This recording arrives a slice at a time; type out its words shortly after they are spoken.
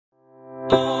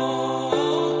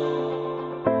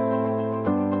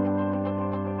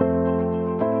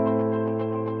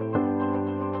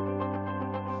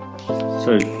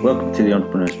So, welcome to the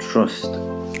Entrepreneurs Trust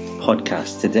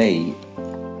podcast. Today,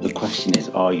 the question is,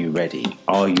 are you ready?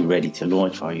 Are you ready to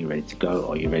launch? Are you ready to go?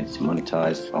 Are you ready to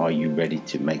monetize? Are you ready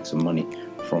to make some money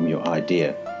from your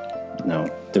idea?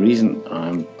 Now, the reason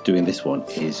I'm doing this one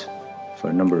is for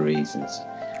a number of reasons.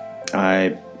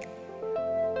 I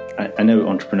know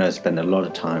entrepreneurs spend a lot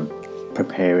of time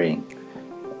preparing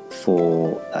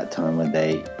for that time when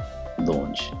they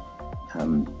launch.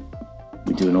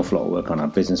 We do an awful lot of work on our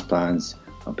business plans,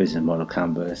 our business model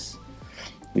canvas.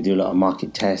 We do a lot of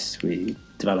market tests. We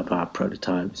develop our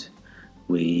prototypes.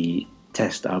 We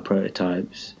test our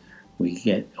prototypes. We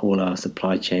get all our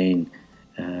supply chain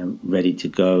ready to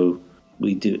go.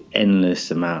 We do endless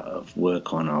amount of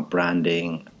work on our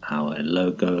branding, our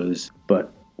logos.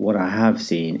 But what I have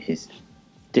seen is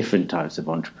different types of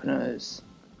entrepreneurs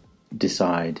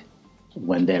decide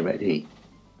when they're ready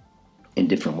in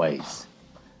different ways.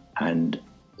 And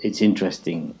it's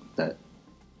interesting that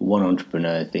one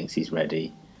entrepreneur thinks he's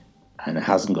ready and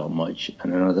hasn't got much,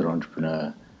 and another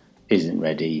entrepreneur isn't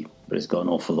ready but has got an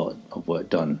awful lot of work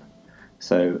done.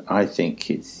 So I think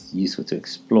it's useful to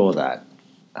explore that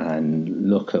and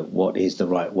look at what is the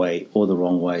right way or the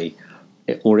wrong way,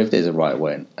 or if there's a right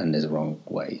way and there's a wrong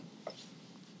way.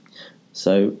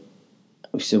 So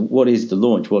what is the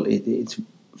launch? Well, it's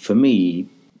for me,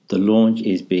 the launch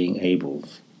is being able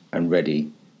and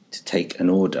ready to take an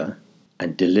order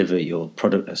and deliver your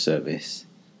product or service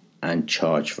and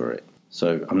charge for it.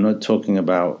 So I'm not talking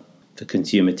about the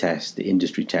consumer test, the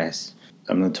industry test.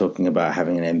 I'm not talking about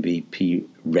having an MVP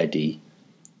ready.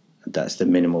 That's the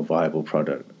minimal viable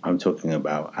product. I'm talking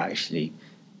about actually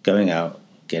going out,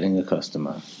 getting a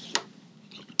customer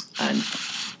and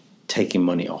taking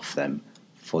money off them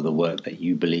for the work that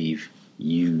you believe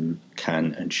you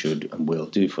can and should and will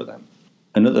do for them.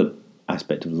 Another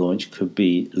aspect of launch could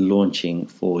be launching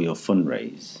for your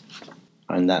fundraise,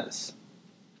 and that's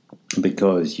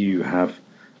because you have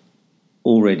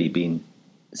already been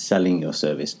selling your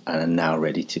service and are now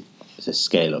ready to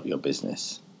scale up your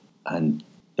business, and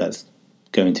that's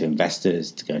going to investors,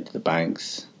 to going to the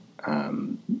banks,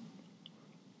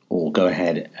 or go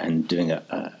ahead and doing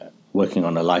working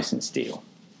on a license deal.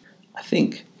 I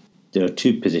think there are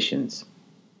two positions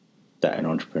that an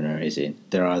entrepreneur is in.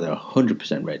 They're either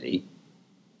 100% ready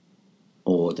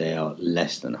or they are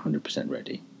less than 100%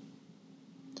 ready.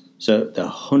 So the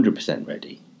 100%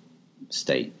 ready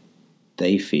state,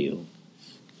 they feel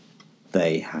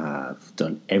they have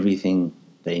done everything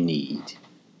they need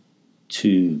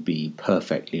to be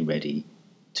perfectly ready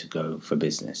to go for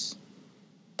business.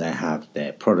 They have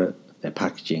their product, their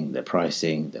packaging, their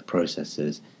pricing, their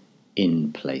processes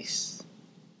in place.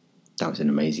 That was an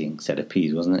amazing set of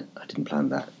P's, wasn't it? I didn't plan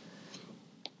that.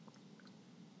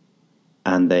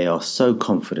 And they are so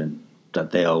confident that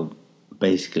they are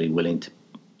basically willing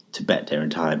to bet their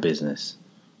entire business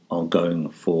on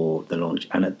going for the launch.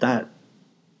 And at that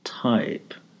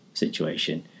type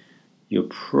situation, you're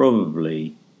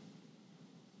probably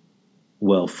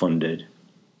well funded.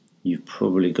 You've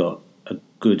probably got a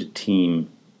good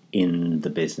team in the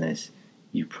business.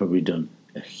 You've probably done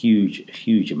a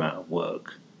huge amount of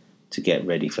work to get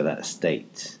ready for that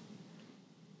state,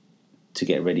 to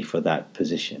get ready for that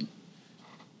position.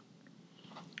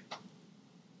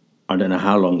 I don't know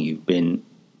how long you've been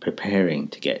preparing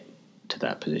to get to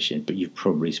that position, but you've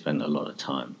probably spent a lot of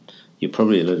time. You're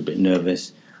probably a little bit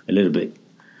nervous, a little bit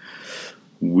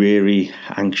weary,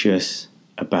 anxious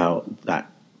about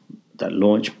that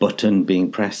launch button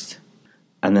being pressed.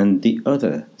 And then the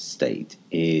other state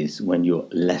is when you're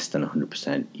less than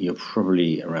 100%, you're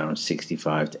probably around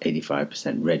 65 to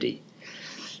 85% ready.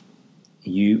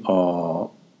 You are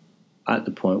at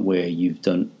the point where you've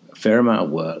done a fair amount of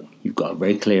work, you've got a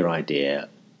very clear idea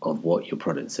of what your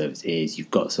product and service is, you've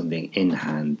got something in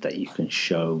hand that you can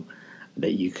show,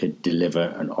 that you could deliver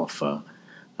and offer.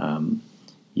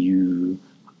 You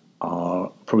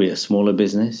are probably a smaller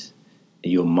business,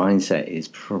 your mindset is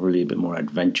probably a bit more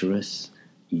adventurous.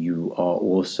 You are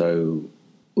also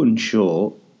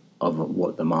unsure of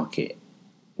what the market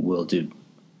will do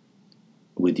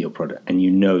with your product, and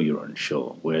you know you're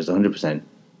unsure, whereas 100%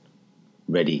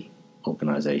 ready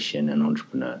organization and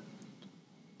entrepreneur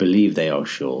believe they are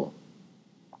sure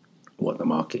what the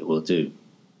market will do,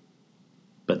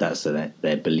 but that's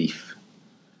their belief.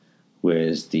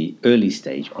 Whereas the early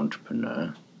stage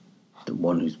entrepreneur, the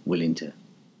one who's willing to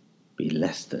be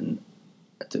less than,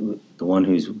 the one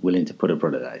who's willing to put a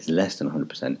product that is less than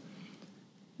 100%,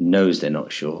 knows they're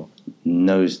not sure,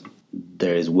 knows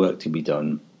there is work to be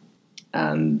done,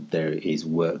 and there is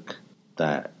work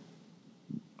that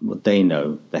they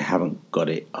know they haven't got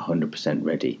it 100%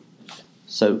 ready.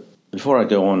 So before I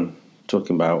go on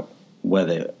talking about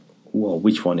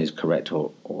which one is correct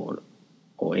or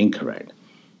incorrect,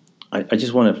 I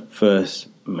just want to first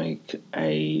make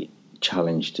a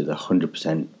challenge to the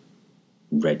 100%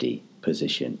 ready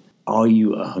position. Are you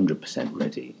 100%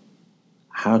 ready?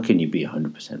 How can you be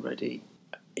 100% ready?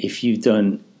 If you've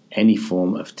done any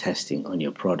form of testing on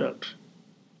your product,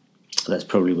 that's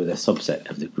probably with a subset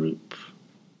of the group,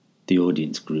 the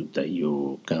audience group that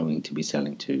you're going to be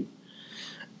selling to.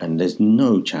 And there's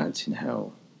no chance in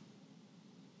hell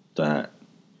that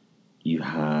you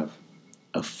have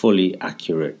a fully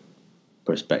accurate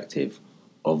perspective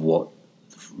of what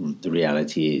the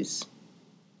reality is.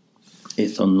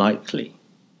 It's unlikely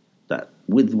that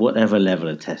with whatever level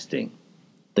of testing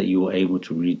that you are able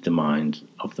to read the mind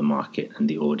of the market and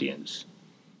the audience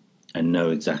and know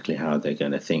exactly how they're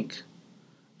going to think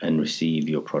and receive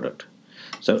your product.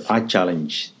 So I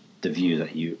challenge the view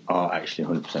that you are actually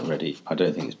 100% ready. I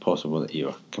don't think it's possible that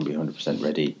you can be 100%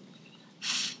 ready.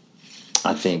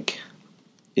 I think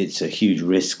it's a huge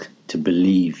risk to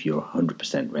believe you're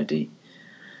 100% ready.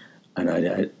 And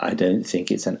I don't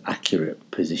think it's an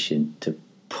accurate position to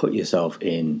put yourself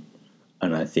in.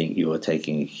 And I think you are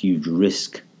taking a huge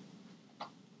risk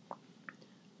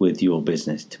with your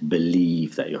business to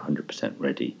believe that you're 100%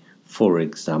 ready. For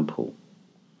example,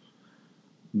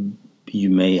 you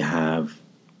may have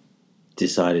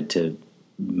decided to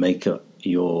make up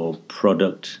your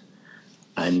product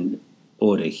and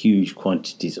order huge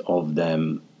quantities of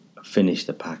them, finish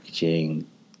the packaging,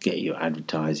 get your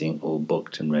advertising all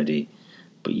booked and ready,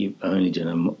 but you've only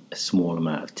done a small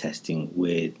amount of testing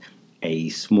with a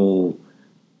small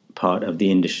part of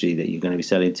the industry that you're going to be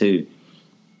selling to.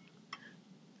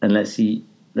 And let's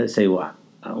say what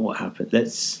happened.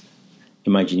 Let's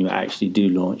imagine you actually do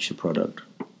launch the product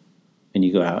and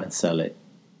you go out and sell it,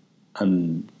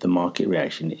 and the market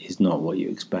reaction is not what you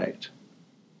expect.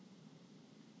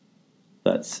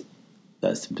 That's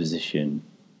the position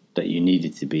that you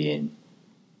needed to be in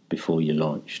before you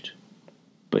launched.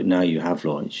 But now you have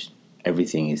launched,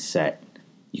 everything is set.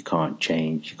 You can't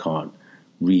change, you can't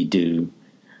redo,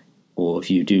 or if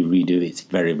you do redo, it's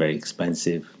very, very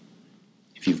expensive.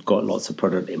 If you've got lots of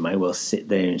product, it may well sit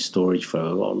there in storage for a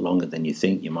lot longer than you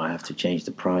think. You might have to change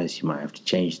the price, you might have to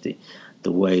change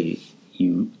the way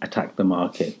you attack the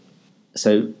market.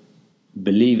 So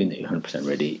believing that you're 100%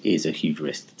 ready is a huge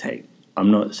risk to take.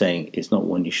 I'm not saying it's not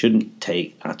one you shouldn't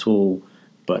take at all,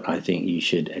 but I think you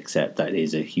should accept that it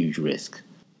is a huge risk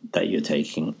that you're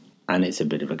taking, and it's a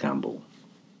bit of a gamble.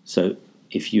 So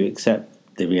if you accept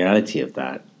the reality of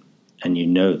that, and you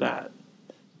know that,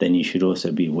 then you should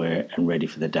also be aware and ready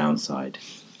for the downside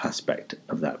aspect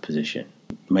of that position.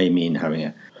 It may mean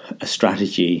having a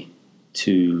strategy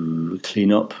to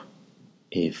clean up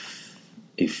if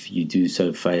you do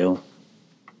so fail.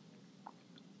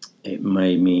 It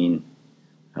may mean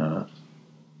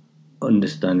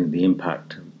understanding the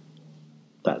impact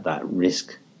that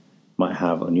risk might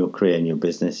have on your career and your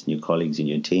business and your colleagues and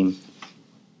your team.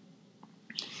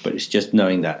 But it's just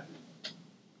knowing that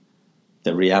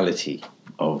the reality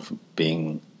of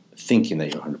thinking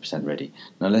that you're 100% ready.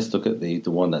 Now let's look at the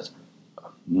one that's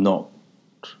not,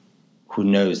 who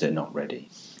knows they're not ready.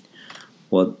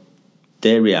 Well,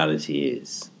 their reality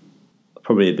is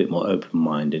probably a bit more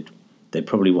open-minded. They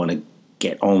probably want to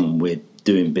get on with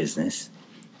doing business.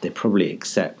 They probably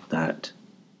accept that,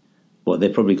 well, they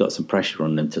probably got some pressure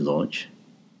on them to launch,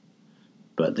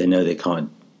 but they know they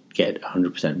can't get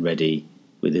 100% ready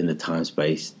within the time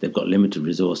space. They've got limited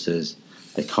resources.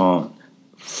 They can't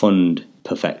fund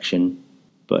perfection.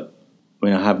 But I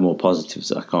mean, I have more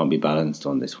positives. I can't be balanced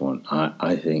on this one.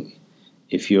 I think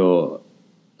if you're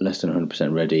less than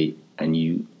 100% ready and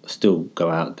you still go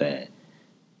out there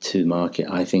to market,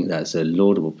 I think that's a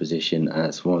laudable position, and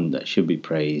it's one that should be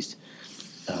praised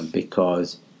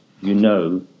because you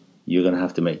know you're going to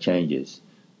have to make changes.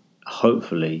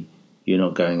 Hopefully, you're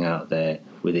not going out there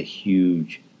with a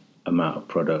huge amount of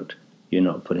product. You're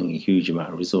not putting a huge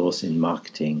amount of resource in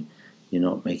marketing. You're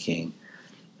not making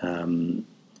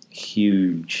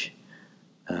huge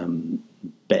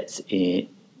bets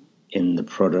in the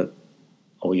product,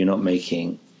 or you're not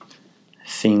making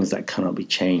things that cannot be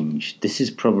changed. This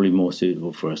is probably more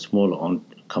suitable for a smaller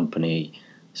company,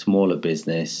 smaller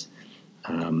business,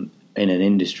 in an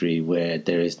industry where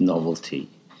there is novelty,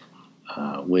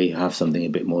 where you have something a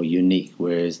bit more unique,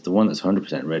 whereas the one that's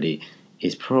 100% ready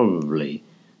is probably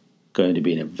going to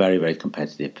be in a very, very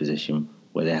competitive position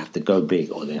where they have to go big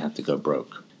or they have to go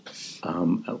broke.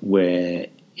 Where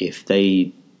if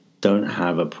they don't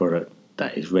have a product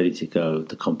that is ready to go,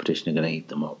 the competition are going to eat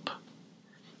them up.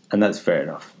 And that's fair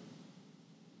enough.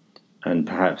 And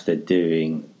perhaps they're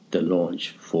doing the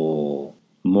launch for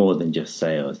more than just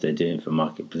sales. They're doing it for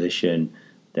market position.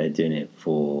 They're doing it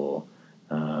for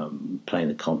playing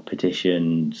the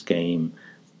competitions game.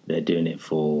 They're doing it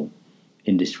for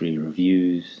industry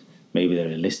reviews. Maybe they're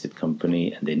a listed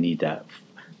company and they need that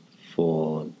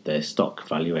for their stock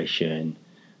valuation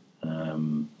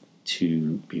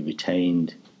to be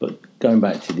retained. But going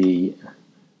back to the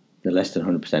less than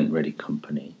 100% ready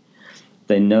company,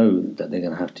 they know that they're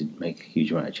going to have to make a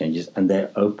huge amount of changes, and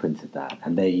they're open to that,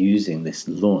 and they're using this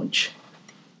launch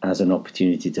as an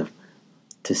opportunity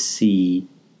to see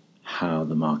how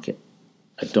the market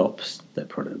adopts their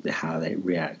product, how it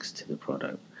reacts to the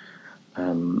product.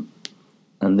 And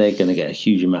they're going to get a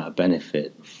huge amount of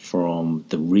benefit from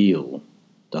the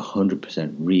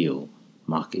 100% real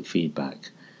market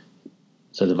feedback.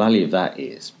 So the value of that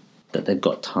is that they've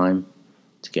got time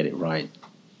to get it right,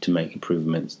 to make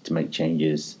improvements, to make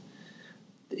changes.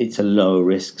 It's a low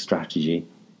risk strategy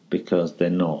because they're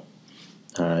not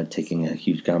taking a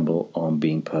huge gamble on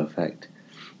being perfect.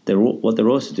 What they're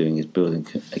also doing is building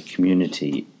a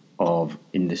community of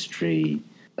industry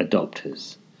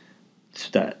adopters so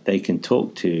that they can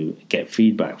talk to, get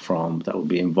feedback from, that will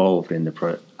be involved in the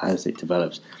product as it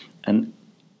develops. And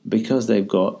because they've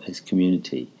got this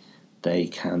community, they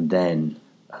can then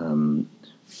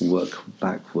work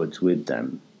backwards with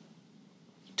them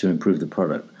to improve the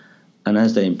product. And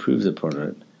as they improve the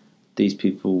product, these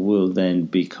people will then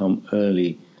become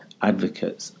early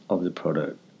advocates of the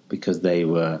product because they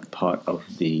were part of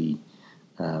the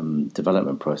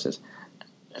development process.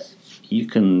 You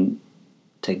can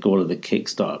take all of the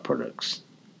Kickstarter products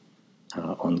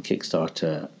on the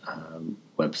Kickstarter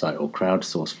website or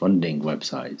crowdsource funding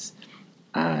websites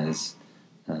as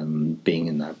being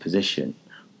in that position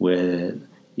where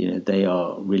they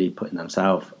are really putting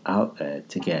themselves out there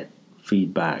to get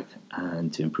feedback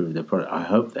and to improve their product. I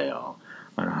hope they are,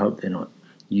 and I hope they're not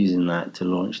using that to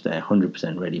launch their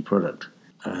 100% ready product.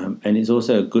 And it's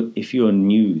also good if you're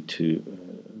new to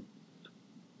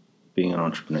being an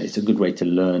entrepreneur. It's a good way to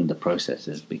learn the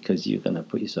processes because you're going to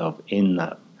put yourself in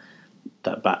that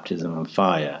baptism of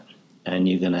fire, and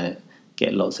you're going to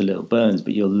get lots of little burns,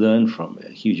 but you'll learn from it,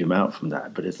 a huge amount from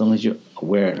that. But as long as you're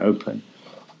aware and open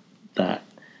that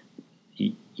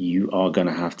you are going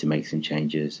to have to make some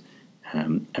changes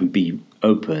and be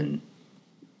open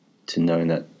to knowing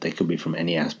that they could be from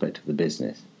any aspect of the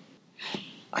business.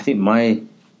 I think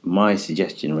my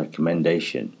suggestion,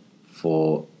 recommendation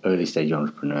for early stage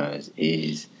entrepreneurs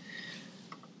is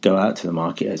go out to the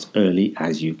market as early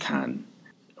as you can.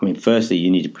 I mean, firstly, you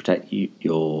need to protect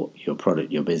your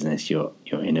product, your business, your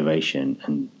innovation,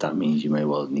 and that means you may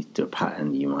well need to do a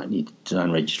patent, you might need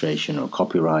design registration or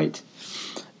copyright,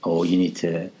 or you need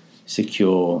to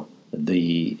secure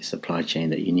the supply chain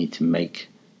that you need to make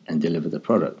and deliver the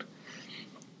product.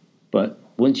 But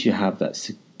once you have that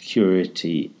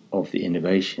security of the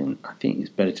innovation, I think it's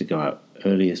better to go out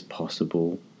early as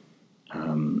possible.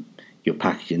 Your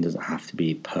packaging doesn't have to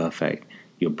be perfect.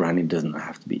 Your branding doesn't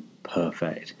have to be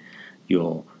perfect.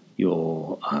 Your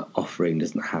offering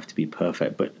doesn't have to be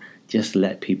perfect. But just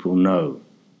let people know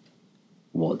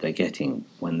what they're getting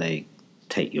when they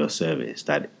take your service.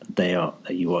 That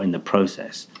you are in the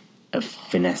process of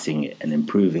finessing it and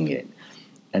improving it,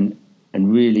 and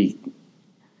really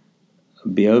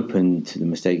be open to the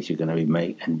mistakes you're going to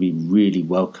make and be really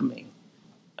welcoming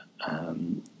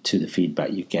to the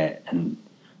feedback you get, and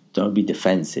don't be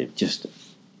defensive. Just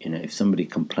if somebody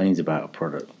complains about a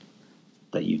product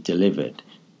that you've delivered,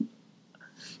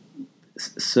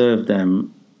 serve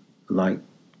them like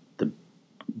the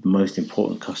most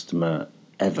important customer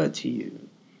ever to you,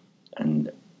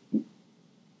 and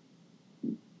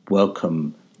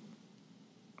welcome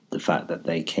the fact that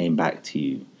they came back to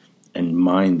you, and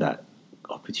mind that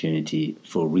opportunity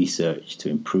for research to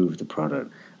improve the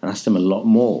product, and ask them a lot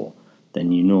more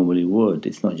than you normally would.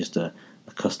 It's not just a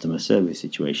customer service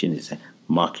situation, it's a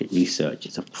market research,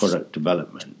 it's a product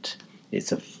development,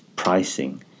 it's a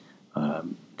pricing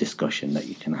discussion that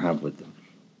you can have with them.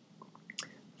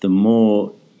 The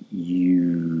more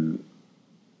you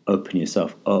open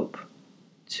yourself up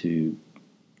to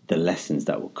the lessons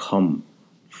that will come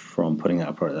from putting out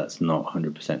a product that's not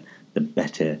 100%, the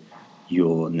better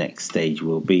your next stage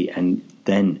will be, and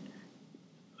then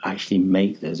actually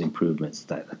make those improvements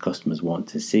that the customers want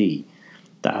to see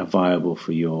that are viable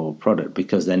for your product,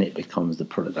 because then it becomes the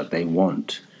product that they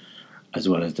want as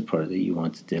well as the product that you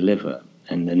want to deliver.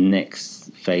 And the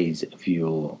next phase of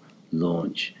your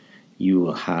launch, you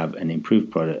will have an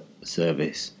improved product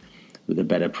service with a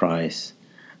better price,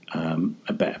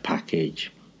 a better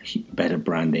package, better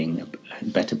branding,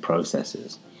 better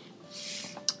processes,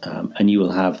 and you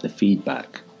will have the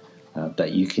feedback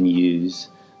that you can use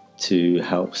to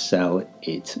help sell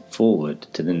it forward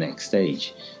to the next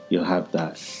stage. You'll have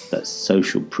that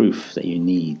social proof that you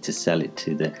need to sell it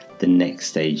to the next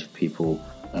stage of people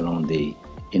along the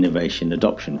innovation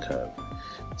adoption curve.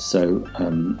 So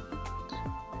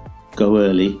go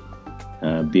early,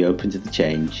 be open to the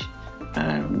change,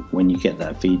 and when you get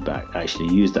that feedback,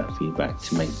 actually use that feedback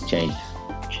to make the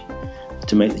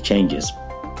changes.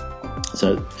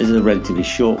 So this is a relatively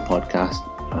short podcast.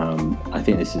 I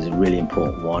think this is a really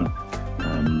important one.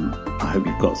 I hope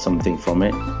you've got something from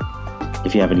it.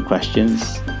 If you have any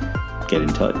questions, get in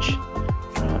touch.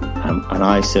 And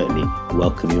I certainly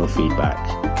welcome your feedback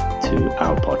to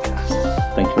our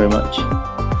podcast. Thank you very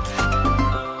much.